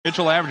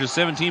Mitchell averages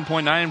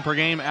 17.9 per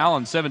game.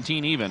 Allen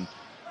 17 even.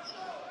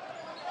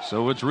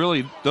 So it's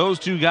really those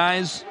two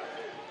guys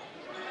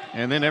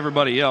and then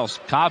everybody else.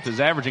 Kopp is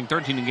averaging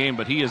 13 a game,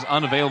 but he is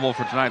unavailable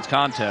for tonight's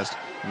contest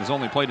and has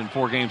only played in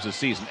 4 games this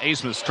season.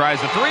 Abmas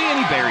tries the 3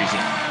 and he buries it.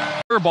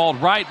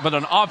 Balled right, but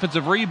an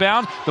offensive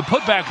rebound. The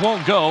putback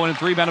won't go, and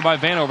it's rebounded by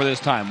Vanover this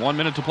time. 1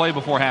 minute to play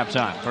before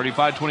halftime.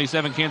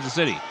 35-27 Kansas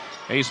City.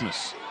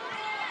 Abmas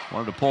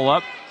wanted to pull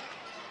up.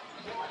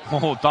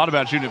 Oh, thought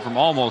about shooting it from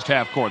almost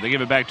half court. They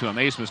give it back to him.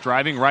 Abmas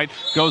driving right,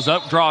 goes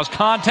up, draws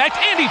contact,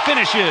 and he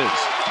finishes.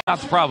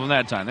 Not the problem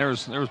that time. There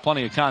was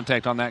plenty of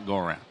contact on that go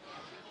around.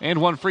 And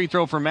 1 free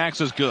throw for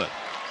Max is good.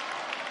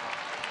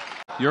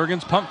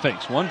 Jurgens pump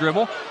fakes. 1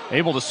 dribble.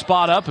 Able to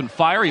spot up and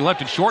fire. He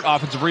left it short.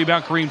 Offensive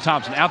rebound. Kareem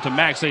Thompson out to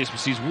Max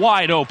Abmas. He's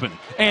wide open.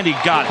 And he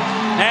got it.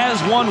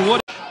 As one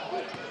would.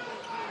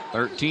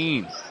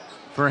 13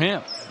 for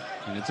him.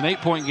 And it's an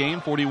 8-point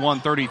game.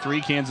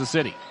 41-33 Kansas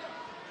City.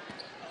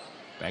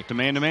 Back to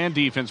man-to-man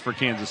defense for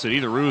Kansas City.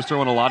 The Roos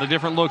throwing a lot of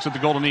different looks at the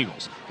Golden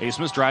Eagles.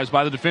 Abmas drives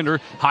by the defender.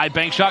 High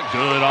bank shot.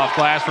 Good off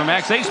glass for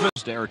Max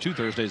Abmas. Or 2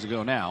 Thursdays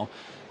ago now.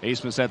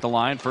 Abmas at the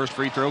line. First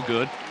free throw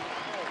good.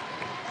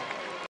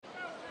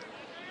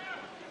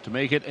 To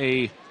make it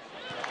a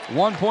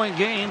 1-point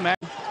game.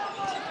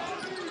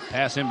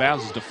 Pass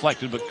inbounds is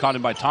deflected, but caught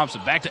in by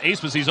Thompson. Back to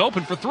Abmas. He's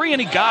open for 3,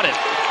 and he got it.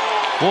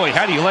 Boy,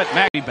 how do you let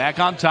Mack back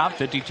on top?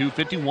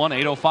 52-51,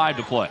 8:05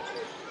 to play.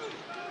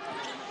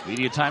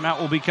 Media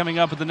timeout will be coming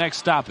up at the next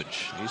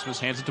stoppage. Abmas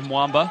hands it to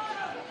Mwamba.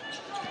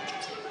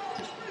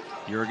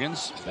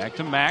 Jurgens back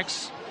to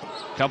Max.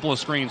 Couple of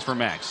screens for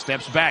Max.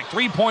 Steps back.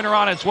 3-pointer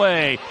on its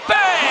way.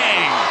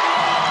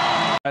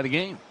 Bang! By the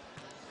game.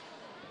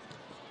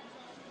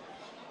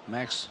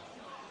 Max,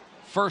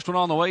 first one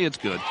on the way, it's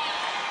good.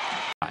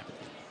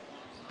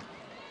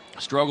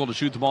 Struggled to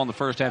shoot the ball in the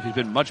first half. He's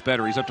been much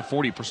better. He's up to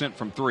 40%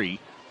 from 3.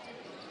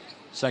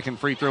 Second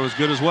free throw is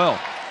good as well.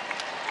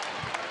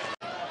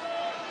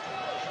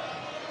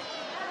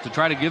 To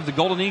try to give the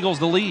Golden Eagles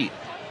the lead.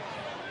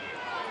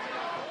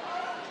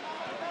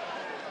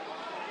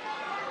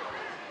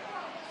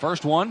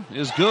 First one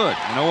is good.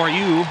 And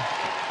ORU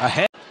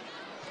ahead.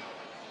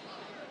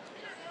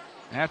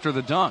 After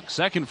the dunk.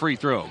 Second free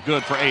throw.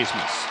 Good for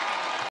Abmas.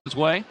 His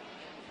way.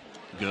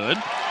 Good.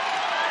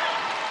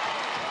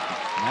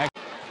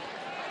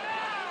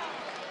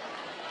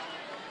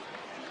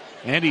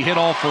 And he hit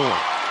all 4.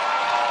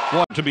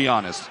 Well, to be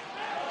honest.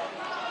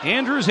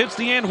 Andrews hits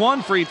the and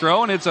 1 free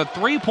throw, and it's a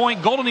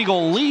 3-point Golden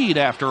Eagle lead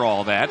after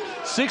all that.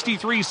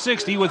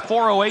 63-60 with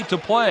 4:08 to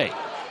play.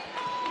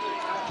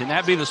 Can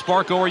that be the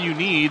spark ORU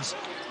needs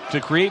to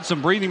create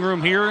some breathing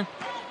room here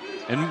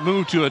and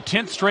move to a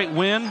 10th straight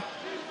win?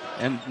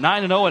 And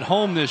 9-0 at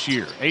home this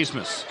year.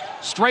 Abmas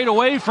straight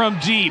away from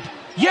deep.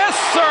 Yes,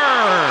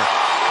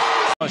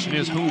 sir! Question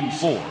is whom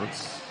for?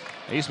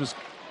 Abmas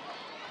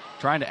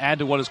trying to add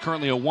to what is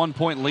currently a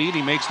 1-point lead.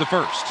 He makes the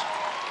first.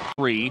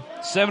 3,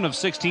 7 of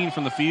 16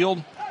 from the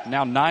field.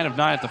 Now 9 of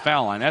 9 at the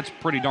foul line. That's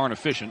pretty darn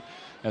efficient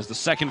as the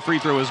second free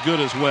throw is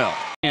good as well.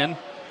 And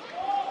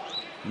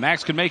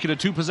Max could make it a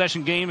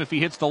 2-possession game if he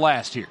hits the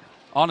last here.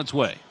 On its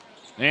way.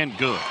 And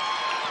good.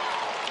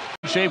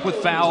 Shape with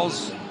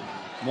fouls.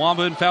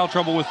 Mwamba in foul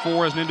trouble with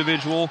 4 as an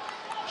individual.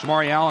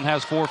 Shamari Allen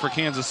has 4 for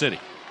Kansas City.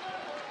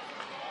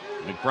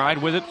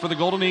 McBride with it for the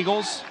Golden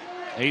Eagles.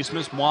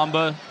 Abmas,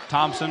 Mwamba,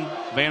 Thompson,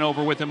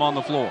 Vanover with him on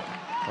the floor.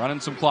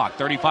 Running some clock.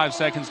 35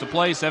 seconds to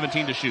play,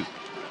 17 to shoot.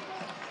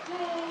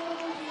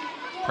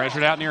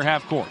 Pressured out near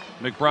half court.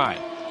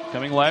 McBride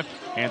coming left,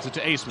 hands it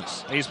to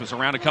Abmas. Abmas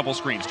around a couple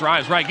screens.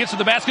 Drives right, gets to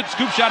the basket.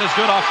 Scoop shot is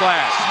good off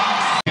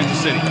glass. Kansas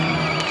City.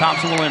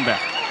 Thompson will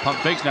inbound. Pump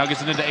fakes, now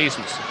gets it into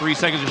Abmas. 3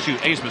 seconds to shoot.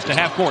 Abmas to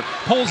half court.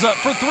 Pulls up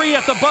for 3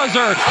 at the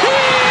buzzer.